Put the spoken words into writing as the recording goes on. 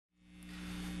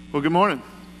Well, good morning.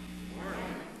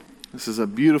 This is a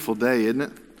beautiful day, isn't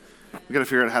it? We got to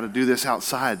figure out how to do this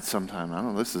outside sometime. I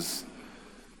don't know. This is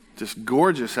just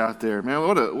gorgeous out there, man.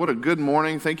 What a good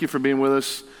morning. Thank you for being with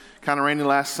us. Kind of rainy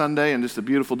last Sunday, and just a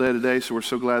beautiful day today. So we're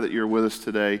so glad that you're with us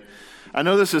today. I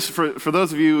know this is for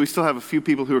those of you. We still have a few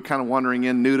people who are kind of wandering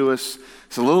in, new to us.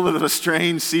 It's a little bit of a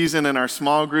strange season in our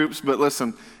small groups, but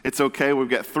listen, it's okay. We've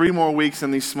got 3 more weeks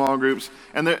in these small groups,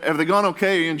 and have they gone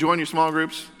okay? Are you enjoying your small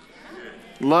groups?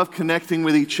 Love connecting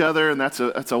with each other, and that's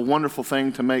a wonderful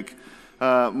thing to make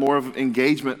more of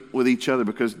engagement with each other,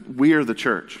 because we are the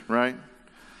church, right?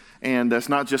 And it's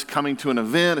not just coming to an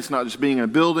event, it's not just being in a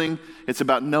building, it's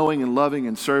about knowing and loving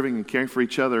and serving and caring for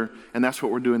each other, and that's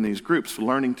what we're doing in these groups,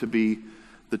 learning to be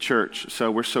the church.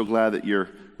 So we're so glad that you're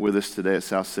with us today at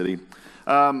South City.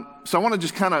 So I want to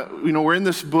just kind of, we're in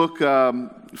this book,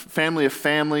 Family of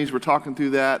Families. We're talking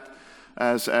through that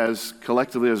as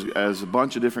collectively as a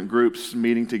bunch of different groups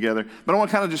meeting together. But I want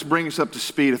to kind of just bring us up to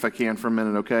speed if I can for a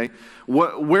minute, okay?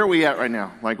 Where are we at right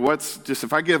now? Like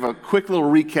if I give a quick little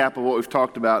recap of what we've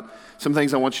talked about, some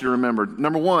things I want you to remember.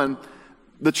 Number one,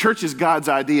 the church is God's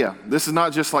idea. This is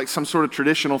not just like some sort of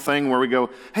traditional thing where we go,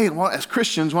 hey, as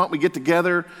Christians, why don't we get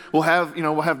together? We'll have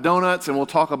donuts and we'll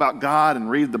talk about God and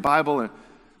read the Bible. And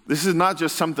this is not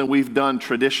just something we've done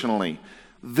traditionally.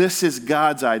 This is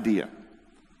God's idea,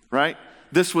 right?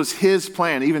 This was his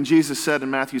plan. Even Jesus said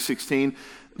in Matthew 16,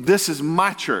 this is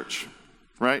my church,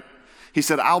 right? He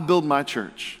said, I'll build my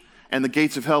church, and the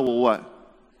gates of hell will what?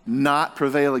 Not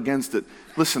prevail against it.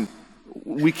 Listen,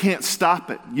 we can't stop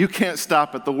it. You can't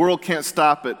stop it. The world can't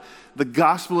stop it. The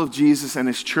gospel of Jesus and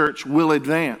his church will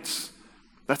advance.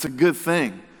 That's a good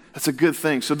thing. That's a good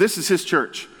thing. So this is his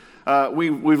church.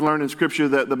 We've learned in Scripture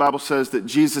that the Bible says that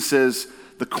Jesus is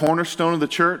the cornerstone of the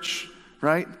church,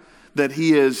 right? That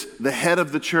he is the head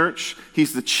of the church.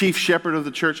 He's the chief shepherd of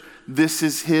the church. This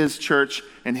is his church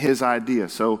and his idea.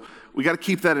 So we got to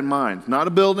keep that in mind. Not a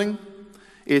building,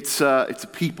 it's a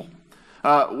people.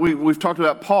 We've talked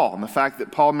about Paul and the fact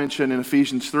that Paul mentioned in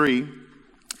Ephesians 3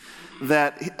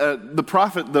 that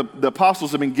the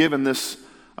apostles have been given this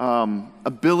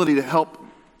ability to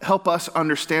help us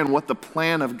understand what the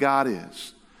plan of God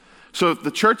is. So if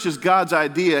the church is God's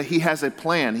idea, he has a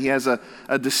plan. He has a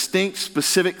distinct,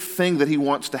 specific thing that he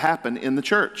wants to happen in the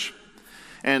church.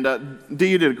 And Dee,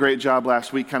 you did a great job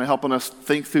last week kind of helping us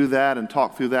think through that and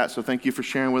talk through that. So thank you for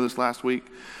sharing with us last week.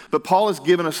 But Paul has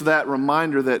given us that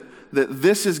reminder that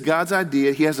this is God's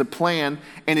idea. He has a plan,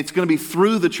 and it's going to be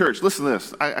through the church. Listen to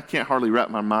this. I can't hardly wrap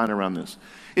my mind around this.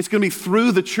 It's going to be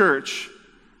through the church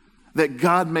that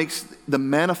God makes the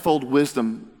manifold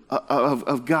wisdom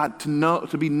of God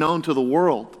to be known to the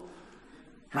world,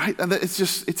 right? And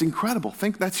it's incredible.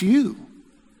 Think that's you.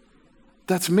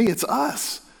 That's me. It's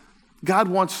us. God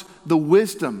wants the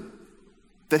wisdom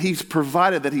that he's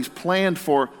provided, that he's planned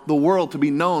for the world to be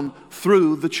known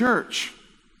through the church.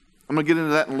 I'm going to get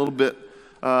into that in a little bit,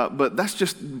 but that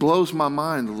just blows my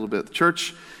mind a little bit. The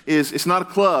church it's not a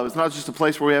club. It's not just a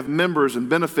place where we have members and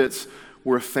benefits.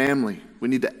 We're a family. We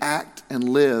need to act and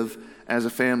live as a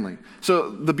family. So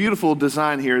the beautiful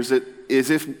design here is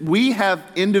if we have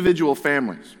individual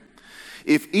families,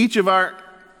 if each of our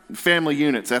family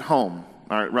units at home,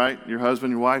 all right, your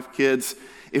husband, your wife, kids,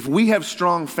 if we have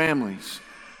strong families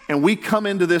and we come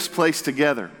into this place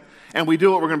together and we do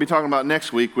what we're going to be talking about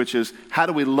next week, which is how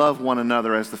do we love one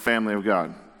another as the family of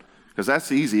God? Because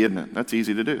that's easy, isn't it? That's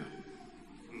easy to do.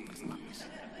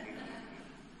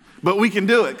 But we can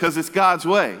do it because it's God's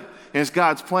way. And it's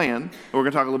God's plan. And we're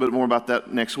going to talk a little bit more about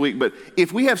that next week. But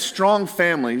if we have strong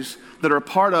families that are a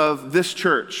part of this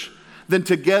church, then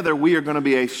together we are going to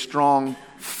be a strong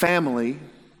family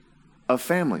of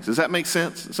families. Does that make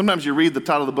sense? Sometimes you read the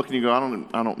title of the book and you go, I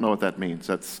don't know what that means.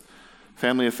 That's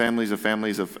family of families of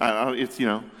families of,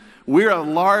 we're a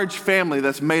large family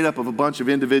that's made up of a bunch of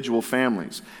individual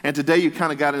families. And today you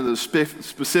kind of got into the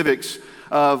specifics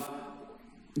of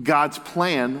God's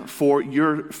plan for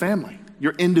your family.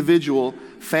 Your individual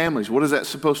families. What is that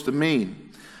supposed to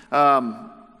mean? But I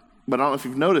don't know if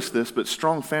you've noticed this, but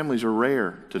strong families are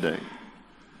rare today.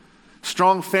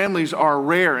 Strong families are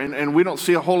rare, and we don't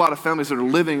see a whole lot of families that are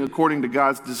living according to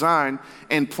God's design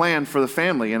and plan for the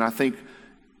family. And I think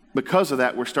because of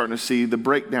that, we're starting to see the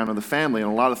breakdown of the family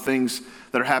and a lot of things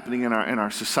that are happening in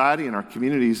our society, in our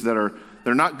communities they're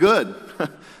not good.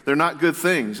 They're not good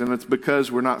things, and it's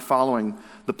because we're not following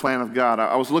the plan of God.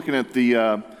 I was looking at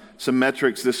some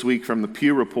metrics this week from the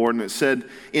Pew Report, and it said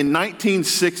in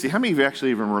 1960, how many of you actually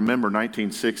even remember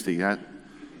 1960?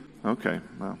 Okay,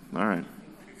 well, all right.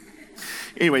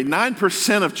 Anyway,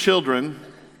 9% of children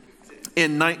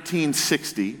in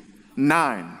 1960,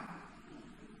 9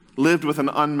 lived with an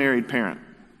unmarried parent.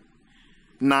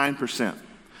 9%.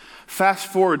 Fast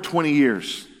forward 20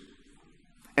 years,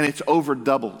 and it's over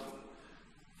doubled.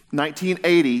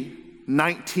 1980,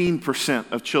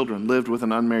 19% of children lived with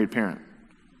an unmarried parent.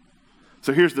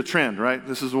 So here's the trend, right?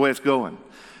 This is the way it's going.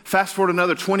 Fast forward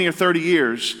another 20 or 30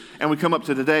 years, and we come up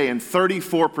to today, and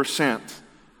 34%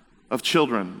 of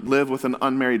children live with an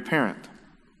unmarried parent.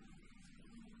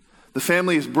 The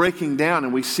family is breaking down,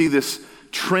 and we see this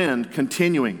trend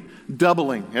continuing,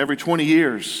 doubling every 20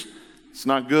 years. It's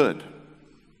not good.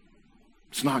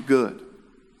 It's not good.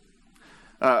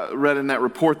 Read in that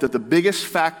report that the biggest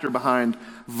factor behind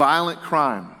violent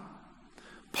crime,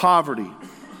 poverty,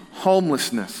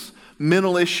 homelessness,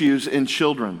 mental issues in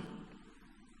children,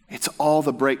 it's all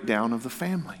the breakdown of the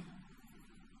family.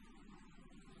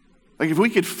 Like if we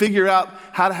could figure out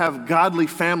how to have godly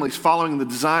families following the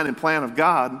design and plan of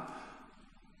God,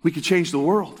 we could change the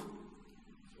world.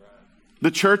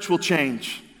 The church will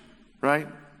change, right?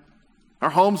 Our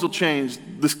homes will change.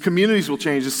 The communities will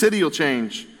change. The city will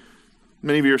change.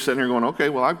 Many of you are sitting here going, okay,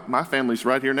 well, my family's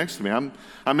right here next to me.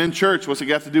 I'm in church. What's it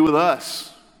got to do with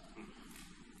us?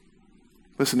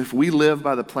 Listen, if we live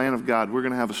by the plan of God, we're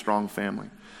going to have a strong family.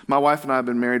 My wife and I have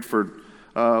been married for,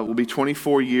 will be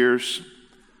 24 years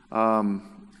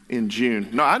in June.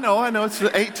 No, I know, it's the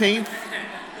 18th.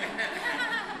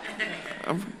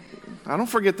 I don't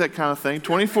forget that kind of thing.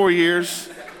 24 years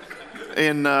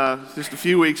in just a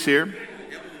few weeks here.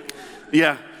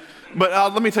 Yeah, but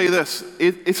let me tell you this.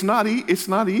 It's not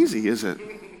easy, is it?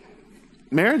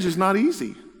 Marriage is not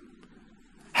easy.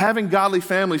 Having godly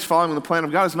families following the plan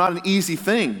of God is not an easy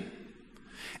thing.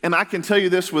 And I can tell you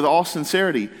this with all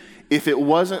sincerity. If it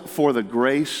wasn't for the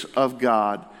grace of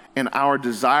God and our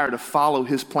desire to follow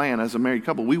His plan as a married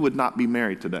couple, we would not be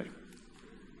married today.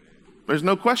 There's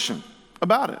no question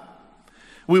about it.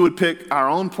 We would pick our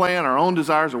own plan, our own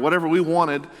desires, or whatever we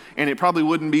wanted, and it probably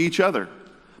wouldn't be each other.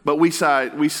 But we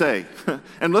say,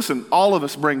 and listen, all of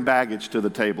us bring baggage to the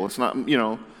table. It's not,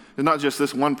 it's not just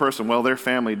this one person, well, their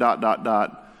family, ...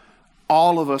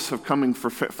 All of us have coming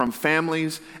from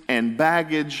families and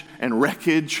baggage and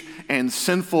wreckage and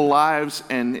sinful lives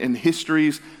and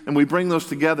histories, and we bring those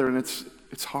together, and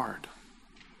it's hard.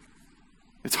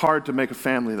 It's hard to make a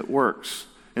family that works.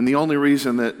 And the only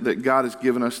reason that God has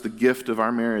given us the gift of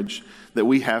our marriage that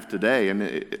we have today, and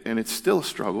it's still a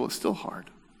struggle, it's still hard,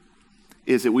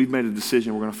 is that we've made a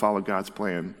decision we're going to follow God's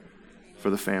plan for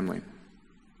the family.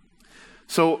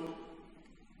 So,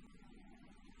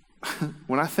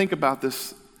 when I think about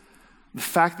this, the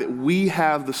fact that we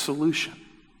have the solution.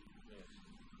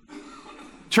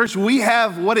 Church, we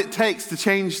have what it takes to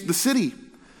change the city,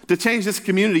 to change this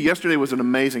community. Yesterday was an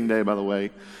amazing day, by the way.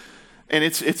 And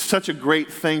it's such a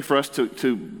great thing for us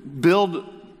to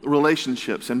build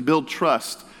relationships and build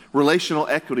trust, relational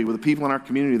equity with the people in our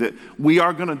community, that we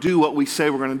are going to do what we say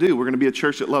we're going to do. We're going to be a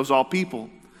church that loves all people.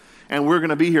 And we're going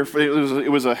to be here it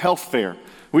was a health fair.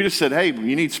 We just said, hey,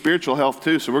 you need spiritual health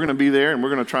too, so we're going to be there, and we're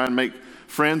going to try and make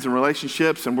friends and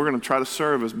relationships, and we're going to try to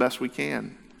serve as best we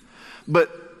can.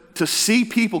 But to see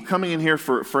people coming in here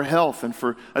for health and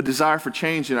for a desire for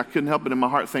change, and I couldn't help but in my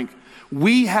heart think,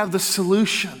 we have the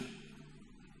solution.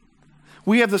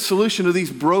 We have the solution to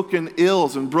these broken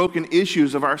ills and broken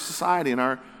issues of our society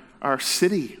and our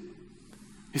city.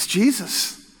 It's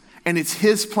Jesus, and it's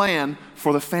His plan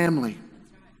for the family.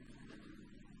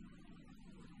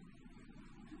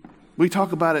 We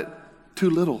talk about it too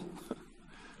little.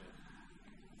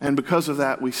 And because of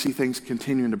that, we see things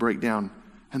continuing to break down.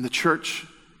 And the church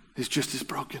is just as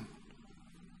broken,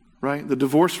 right? The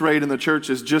divorce rate in the church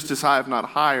is just as high, if not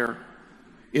higher,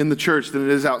 in the church than it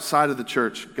is outside of the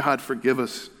church. God, forgive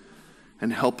us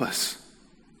and help us.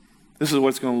 This is what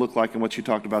it's going to look like in what you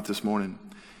talked about this morning.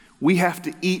 We have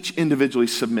to each individually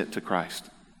submit to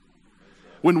Christ.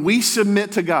 When we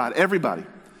submit to God, everybody,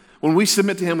 when we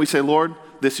submit to Him, we say, Lord,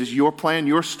 this is your plan,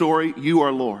 your story, you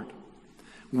are Lord.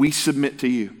 We submit to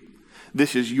you.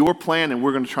 This is your plan, and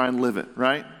we're going to try and live it,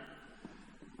 right?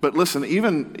 But listen,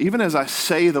 even as I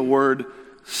say the word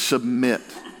submit,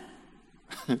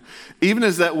 even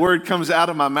as that word comes out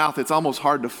of my mouth, it's almost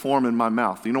hard to form in my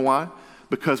mouth. You know why?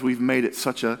 Because we've made it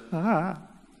such a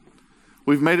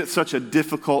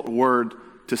difficult word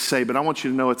to say. But I want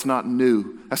you to know it's not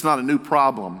new. That's not a new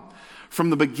problem. From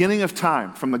the beginning of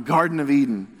time, from the Garden of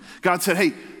Eden, God said,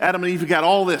 hey, Adam and Eve, you got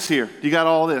all this here. You got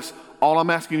all this. All I'm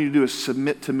asking you to do is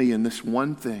submit to me in this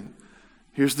one thing.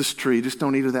 Here's this tree. Just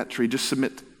don't eat of that tree. Just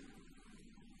submit.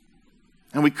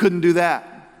 And we couldn't do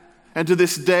that. And to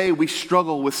this day, we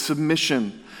struggle with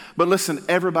submission. But listen,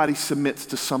 everybody submits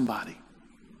to somebody.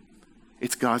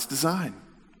 It's God's design.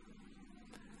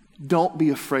 Don't be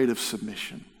afraid of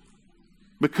submission.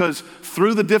 Because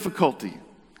through the difficulty,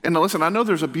 and now listen, I know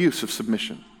there's abuse of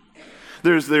submission.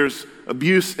 There's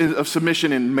abuse of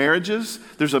submission in marriages.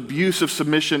 There's abuse of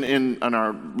submission in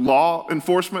our law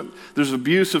enforcement. There's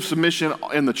abuse of submission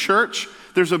in the church.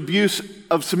 There's abuse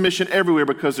of submission everywhere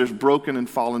because there's broken and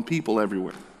fallen people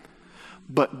everywhere.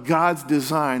 But God's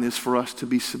design is for us to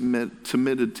be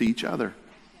submitted to each other.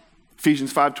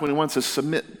 Ephesians 5:21 says,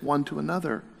 submit one to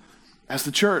another as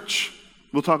the church.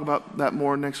 We'll talk about that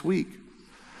more next week.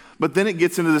 But then it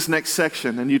gets into this next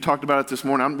section, and you talked about it this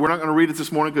morning. We're not going to read it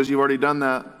this morning because you've already done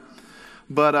that.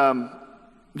 But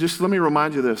just let me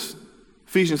remind you this.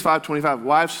 Ephesians 5:25,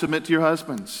 wives, submit to your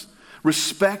husbands.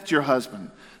 Respect your husband.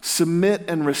 Submit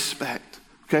and respect,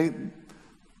 okay?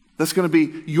 That's going to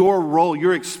be your role,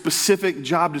 your specific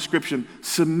job description.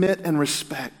 Submit and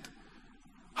respect.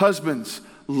 Husbands,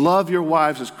 love your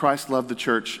wives as Christ loved the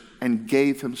church and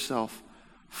gave himself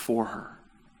for her.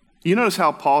 You notice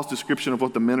how Paul's description of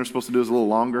what the men are supposed to do is a little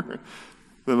longer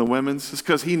than the women's? It's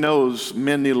because he knows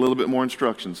men need a little bit more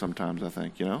instruction sometimes, I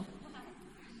think, you know?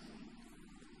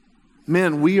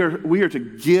 Men, we are to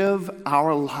give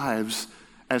our lives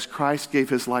as Christ gave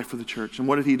his life for the church. And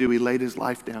what did he do? He laid his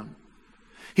life down.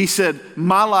 He said,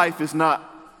 my life is not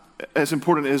as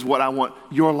important as what I want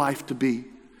your life to be.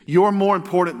 You're more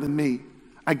important than me.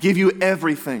 I give you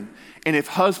everything. And if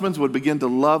husbands would begin to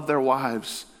love their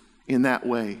wives in that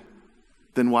way,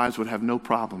 then wives would have no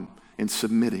problem in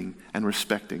submitting and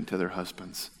respecting to their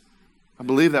husbands. I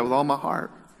believe that with all my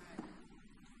heart.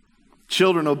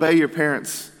 Children, obey your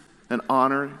parents and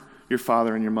honor your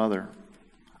father and your mother.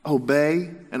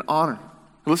 Obey and honor.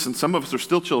 Listen, some of us are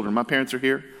still children. My parents are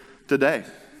here today.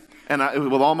 And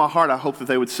with all my heart, I hope that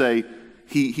they would say,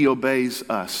 he obeys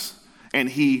us and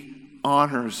he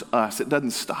honors us. It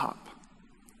doesn't stop.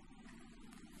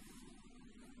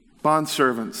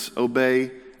 Bondservants,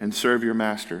 obey and serve your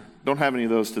master. Don't have any of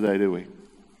those today, do we?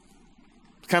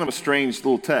 It's kind of a strange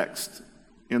little text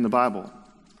in the Bible.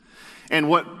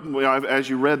 And as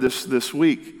you read this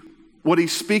week, what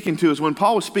he's speaking to is when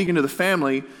Paul was speaking to the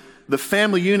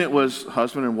family unit was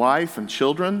husband and wife and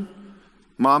children,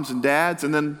 moms and dads.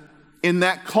 And then in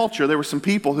that culture, there were some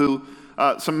people who,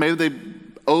 maybe they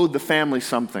owed the family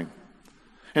something.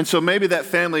 And so maybe that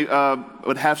family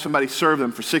would have somebody serve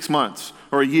them for 6 months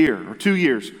or a year or 2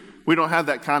 years. We don't have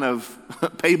that kind of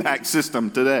payback system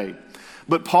today.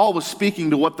 But Paul was speaking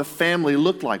to what the family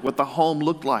looked like, what the home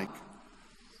looked like.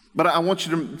 But I want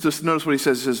you to just notice what he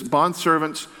says. He says,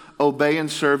 bondservants, obey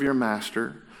and serve your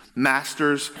master.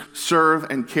 Masters, serve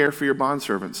and care for your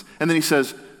bondservants. And then he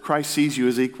says, Christ sees you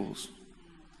as equals.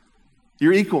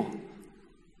 You're equal.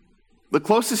 The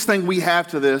closest thing we have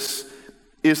to this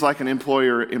is like an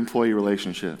employer-employee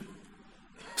relationship.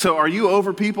 So are you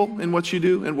over people in what you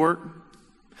do and work?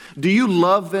 Do you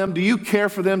love them? Do you care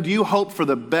for them? Do you hope for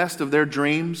the best of their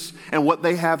dreams and what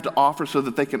they have to offer so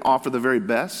that they can offer the very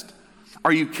best?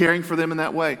 Are you caring for them in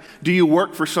that way? Do you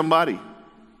work for somebody?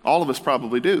 All of us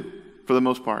probably do, for the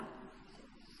most part.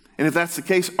 And if that's the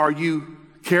case, are you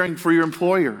caring for your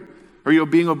employer? Are you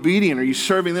being obedient? Are you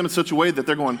serving them in such a way that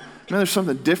they're going, man, there's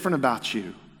something different about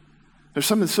you. There's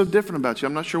something so different about you.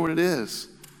 I'm not sure what it is.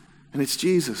 And it's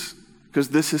Jesus, because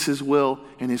this is his will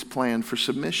and his plan for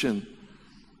submission.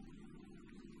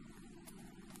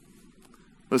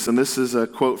 Listen, this is a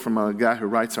quote from a guy who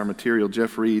writes our material,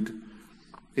 Jeff Reed.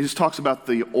 He just talks about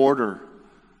the order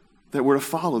that we're to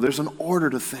follow. There's an order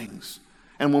to things.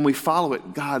 And when we follow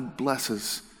it, God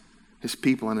blesses his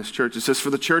people and his church. It says, for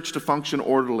the church to function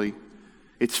orderly,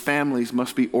 its families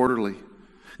must be orderly.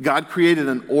 God created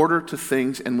an order to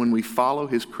things, and when we follow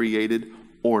his created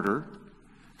order,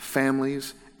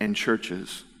 families and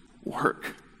churches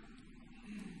work.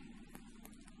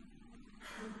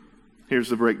 Here's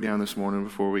the breakdown this morning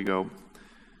before we go.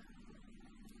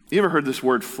 You ever heard this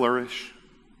word flourish?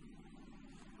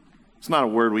 It's not a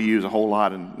word we use a whole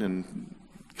lot in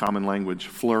common language,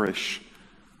 flourish.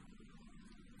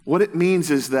 What it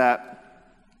means is that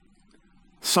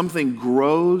something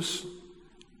grows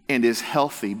and is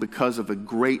healthy because of a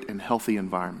great and healthy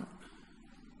environment.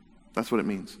 That's what it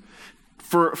means.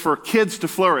 For kids to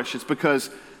flourish, it's because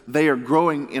they are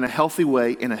growing in a healthy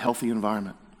way in a healthy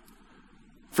environment.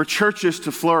 For churches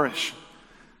to flourish,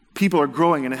 people are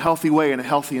growing in a healthy way in a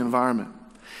healthy environment.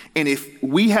 And if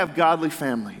we have godly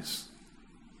families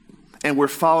and we're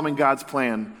following God's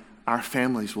plan, our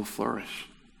families will flourish.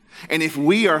 And if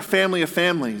we are a family of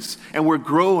families and we're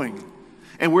growing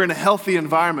and we're in a healthy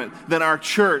environment, then our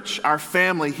church, our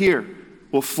family here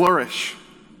will flourish.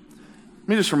 Let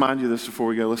me just remind you this before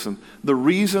we go. Listen, the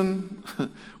reason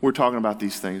we're talking about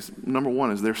these things, number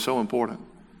one, is they're so important.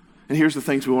 And here's the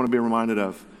things we want to be reminded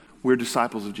of. We're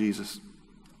disciples of Jesus.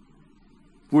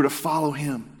 We're to follow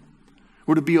him.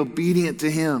 We're to be obedient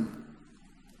to him.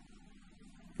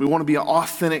 We want to be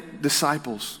authentic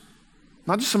disciples.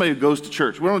 Not just somebody who goes to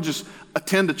church. We don't just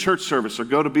attend a church service or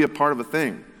go to be a part of a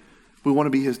thing. We want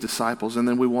to be his disciples, and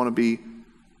then we want to be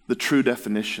the true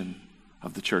definition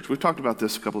of the church. We've talked about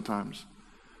this a couple of times.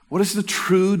 What is the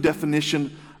true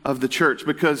definition of the church?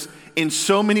 Because in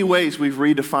so many ways we've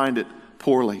redefined it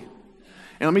poorly.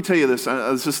 And let me tell you this,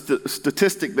 this is a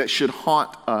statistic that should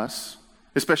haunt us,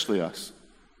 especially us.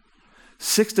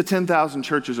 6,000 to 10,000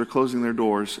 churches are closing their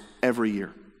doors every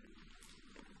year.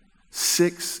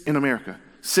 In America,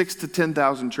 6,000 to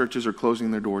 10,000 churches are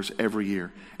closing their doors every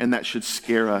year. And that should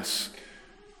scare us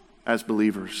as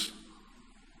believers.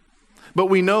 But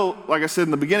we know, like I said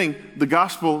in the beginning, the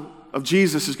gospel of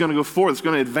Jesus is going to go forward. It's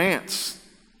going to advance.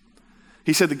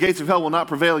 He said the gates of hell will not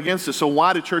prevail against us. So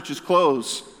why do churches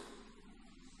close?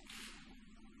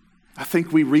 I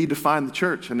think we redefine the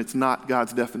church, and it's not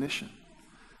God's definition.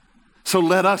 So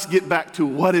let us get back to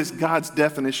what is God's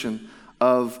definition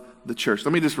of the church.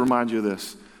 Let me just remind you of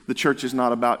this. The church is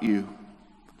not about you.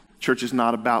 Church is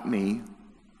not about me,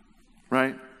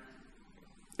 right?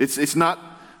 It's not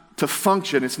to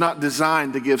function. It's not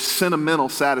designed to give sentimental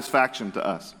satisfaction to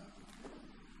us.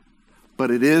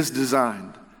 But it is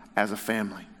designed as a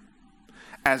family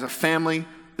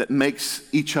that makes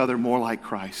each other more like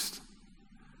Christ,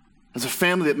 as a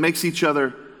family that makes each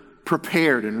other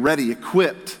prepared and ready,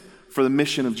 equipped for the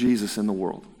mission of Jesus in the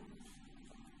world.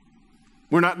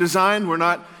 We're not designed, we're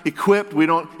not equipped, we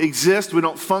don't exist, we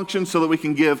don't function so that we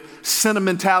can give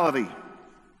sentimentality.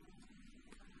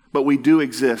 But we do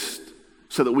exist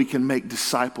so that we can make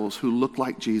disciples who look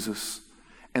like Jesus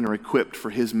and are equipped for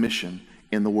his mission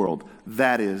in the world.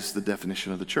 That is the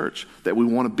definition of the church that we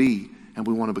want to be and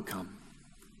we want to become.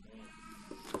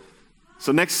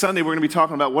 So next Sunday, we're going to be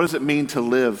talking about what does it mean to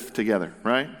live together,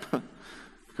 right?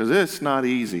 Because it's not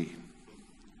easy.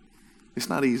 It's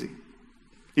not easy.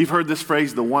 You've heard this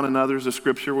phrase, the one another's of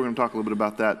Scripture. We're going to talk a little bit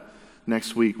about that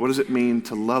next week. What does it mean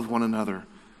to love one another,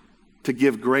 to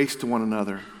give grace to one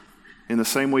another? In the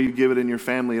same way you give it in your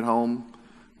family at home,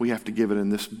 we have to give it in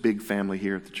this big family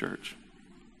here at the church.